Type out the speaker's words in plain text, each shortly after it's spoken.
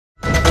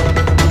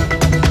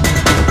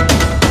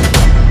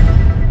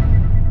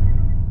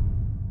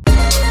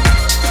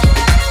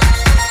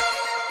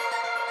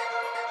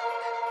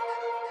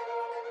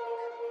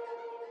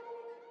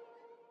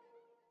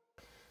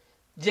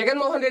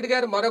జగన్మోహన్ రెడ్డి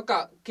గారు మరొక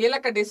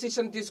కీలక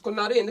డెసిషన్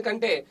తీసుకున్నారు.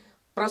 ఎందుకంటే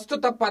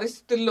ప్రస్తుత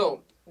పరిస్థితుల్లో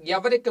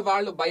ఎవరికి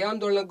వాళ్ళు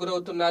భయాందోళనకు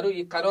గురవుతున్నారు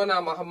ఈ కరోనా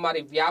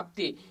మహమ్మారి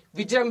వ్యాప్తి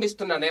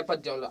విజృంభిస్తున్న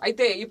నేపథ్యంలో.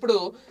 అయితే ఇప్పుడు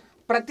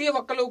ప్రతి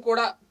ఒక్కరు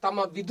కూడా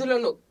తమ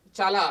విధులను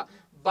చాలా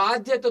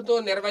బాధ్యతతో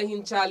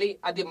నిర్వహించాలి.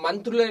 అది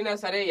మంత్రులైనా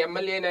సరే,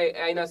 ఎమ్మెల్యే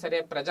అయినా సరే,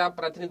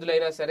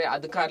 ప్రజాప్రతినిధులైనా సరే,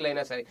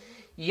 అధికారులైనా సరే,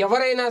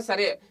 ఎవరైనా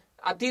సరే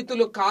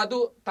అతీతులు కాదు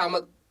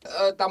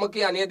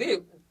తమకి అనేది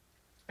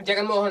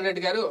జగన్మోహన్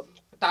రెడ్డి గారు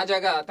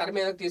తాజాగా తెర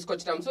మీదకు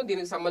తీసుకొచ్చిన అంశం.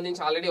 దీనికి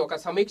సంబంధించి ఆల్రెడీ ఒక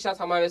సమీక్షా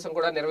సమావేశం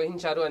కూడా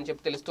నిర్వహించారు అని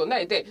చెప్పి తెలుస్తుంది.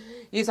 అయితే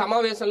ఈ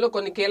సమావేశంలో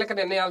కొన్ని కీలక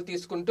నిర్ణయాలు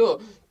తీసుకుంటూ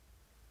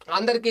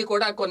అందరికీ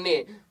కూడా కొన్ని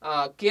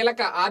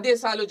కీలక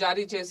ఆదేశాలు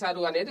జారీ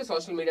చేశారు అనేది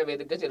సోషల్ మీడియా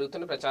వేదికగా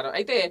జరుగుతున్న ప్రచారం.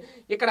 అయితే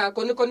ఇక్కడ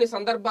కొన్ని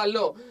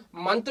సందర్భాల్లో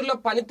మంత్రుల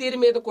పనితీరు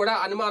మీద కూడా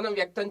అనుమానం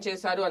వ్యక్తం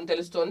చేశారు అని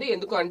తెలుస్తోంది.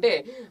 ఎందుకు అంటే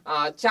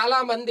చాలా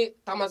మంది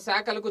తమ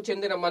శాఖలకు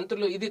చెందిన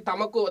మంత్రులు ఇది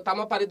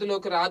తమ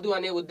పరిధిలోకి రాదు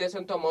అనే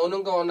ఉద్దేశంతో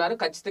మౌనంగా ఉన్నారు.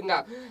 ఖచ్చితంగా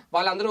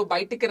వాళ్ళందరూ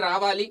బయటికి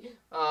రావాలి,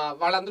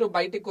 వాళ్ళందరూ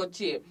బయటికి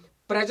వచ్చి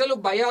ప్రజలు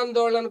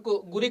భయాందోళనకు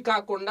గురి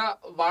కాకుండా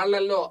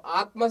వాళ్లలో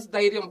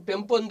ఆత్మస్థైర్యం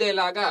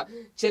పెంపొందేలాగా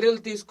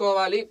చర్యలు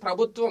తీసుకోవాలి,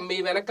 ప్రభుత్వం మీ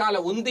వెనకాల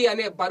ఉంది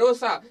అనే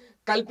భరోసా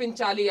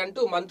కల్పించాలి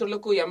అంటూ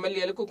మంత్రులకు,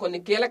 ఎమ్మెల్యేలకు కొన్ని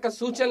కీలక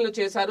సూచనలు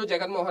చేశారు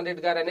జగన్మోహన్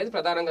రెడ్డి గారు అనేది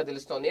ప్రధానంగా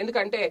తెలుస్తోంది.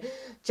 ఎందుకంటే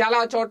చాలా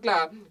చోట్ల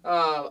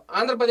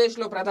ఆంధ్రప్రదేశ్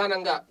లో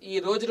ప్రధానంగా ఈ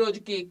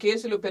రోజుకి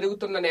కేసులు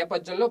పెరుగుతున్న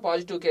నేపథ్యంలో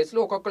పాజిటివ్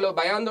కేసులు ఒక్కొక్కరు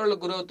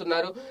భయాందోళనకు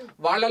గురవుతున్నారు.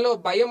 వాళ్లలో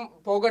భయం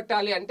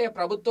పోగొట్టాలి అంటే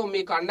ప్రభుత్వం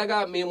మీకు అండగా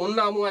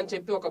మేమున్నాము అని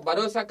చెప్పి ఒక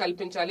భరోసా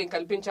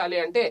కల్పించాలి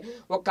అంటే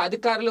ఒక్క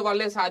అధికారుల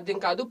వల్లే సాధ్యం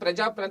కాదు.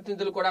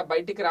 ప్రజాప్రతినిధులు కూడా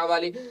బయటికి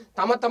రావాలి.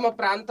 తమ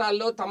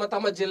ప్రాంతాల్లో,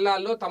 తమ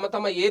జిల్లాల్లో,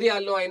 తమ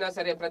ఏరియాల్లో అయినా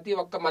సరే ప్రతి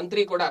ఒక్క మంత్రి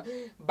కూడా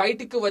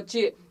బయటికి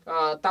వచ్చి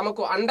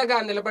తమకు అండగా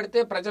నిలబడితే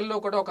ప్రజల్లో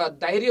కూడా ఒక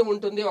ధైర్యం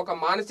ఉంటుంది, ఒక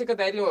మానసిక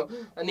ధైర్యం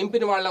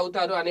నింపిన వాళ్ళు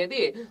అవుతారు అనేది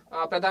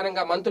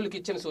ప్రధానంగా మంత్రులకు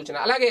ఇచ్చిన సూచన.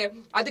 అలాగే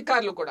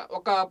అధికారులు కూడా,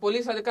 ఒక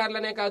పోలీస్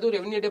అధికారులనే కాదు,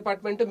 రెవెన్యూ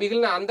డిపార్ట్మెంట్,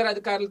 మిగిలిన అందరు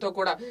అధికారులతో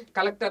కూడా,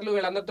 కలెక్టర్లు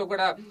వీళ్ళందరితో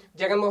కూడా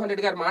జగన్మోహన్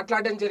రెడ్డి గారు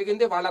మాట్లాడడం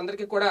జరిగింది.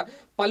 వాళ్ళందరికీ కూడా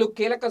పలు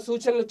కీలక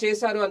సూచనలు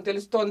చేశారు అని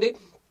తెలుస్తోంది.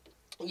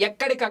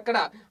 ఎక్కడికక్కడ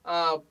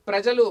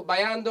ప్రజలు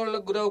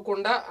భయాందోళనకు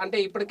గురవకుండా, అంటే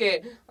ఇప్పటికే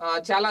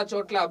చాలా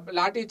చోట్ల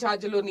లాఠీ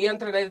చార్జీలు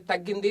నియంత్రణ అనేది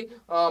తగ్గింది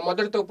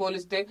మొదటితో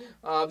పోలిస్తే.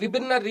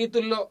 విభిన్న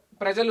రీతుల్లో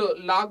ప్రజలు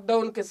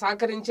లాక్డౌన్ కి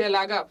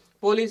సహకరించేలాగా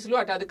పోలీసులు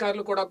అటు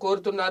అధికారులు కూడా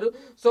కోరుతున్నారు.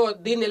 సో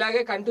దీన్ని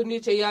ఇలాగే కంటిన్యూ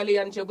చేయాలి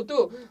అని చెబుతూ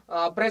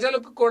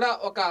ప్రజలకు కూడా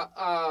ఒక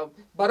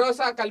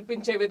భరోసా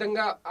కల్పించే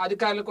విధంగా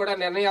అధికారులు కూడా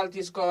నిర్ణయాలు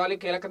తీసుకోవాలి,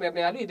 కీలక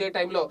నిర్ణయాలు. ఇదే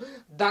టైంలో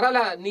ధరల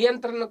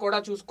నియంత్రణ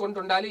కూడా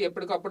చూసుకుంటుండాలి.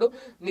 ఎప్పటికప్పుడు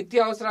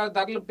నిత్యావసరాల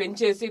ధరలు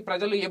పెంచేసి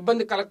ప్రజలు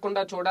ఇబ్బంది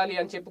కలగకుండా చూడాలి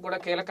అని చెప్పి కూడా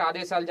కీలక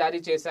ఆదేశాలు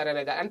జారీ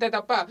చేశారనేది. అంతే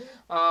తప్ప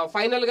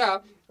ఫైనల్ గా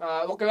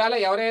ఒకవేళ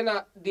ఎవరైనా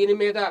దీని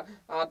మీద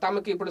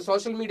తమకి ఇప్పుడు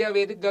సోషల్ మీడియా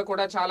వేదికగా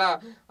కూడా చాలా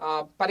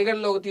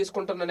పరిగణలోకి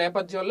తీసుకుంటున్న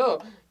నేపథ్యంలో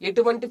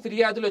ఎటువంటి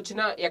ఫిర్యాదులు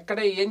వచ్చినా, ఎక్కడ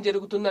ఏం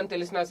జరుగుతుందని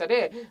తెలిసినా సరే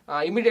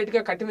ఇమీడియట్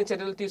గా కఠిన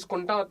చర్యలు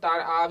తీసుకుంటాం.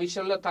 ఆ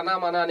విషయంలో తన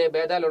మన అనే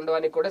భేదాలు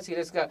ఉండవని కూడా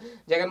సీరియస్ గా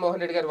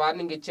జగన్మోహన్ రెడ్డి గారు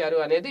వార్నింగ్ ఇచ్చారు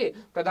అనేది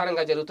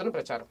ప్రధానంగా జరుగుతున్న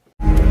ప్రచారం.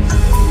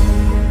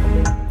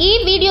 ఈ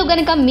వీడియో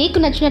గనుక మీకు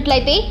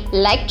నచ్చినట్లయితే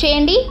లైక్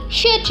చేయండి,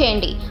 షేర్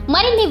చేయండి.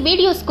 మరిన్ని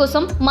వీడియోస్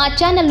కోసం మా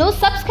ఛానల్ను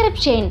సబ్స్క్రైబ్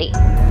చేయండి.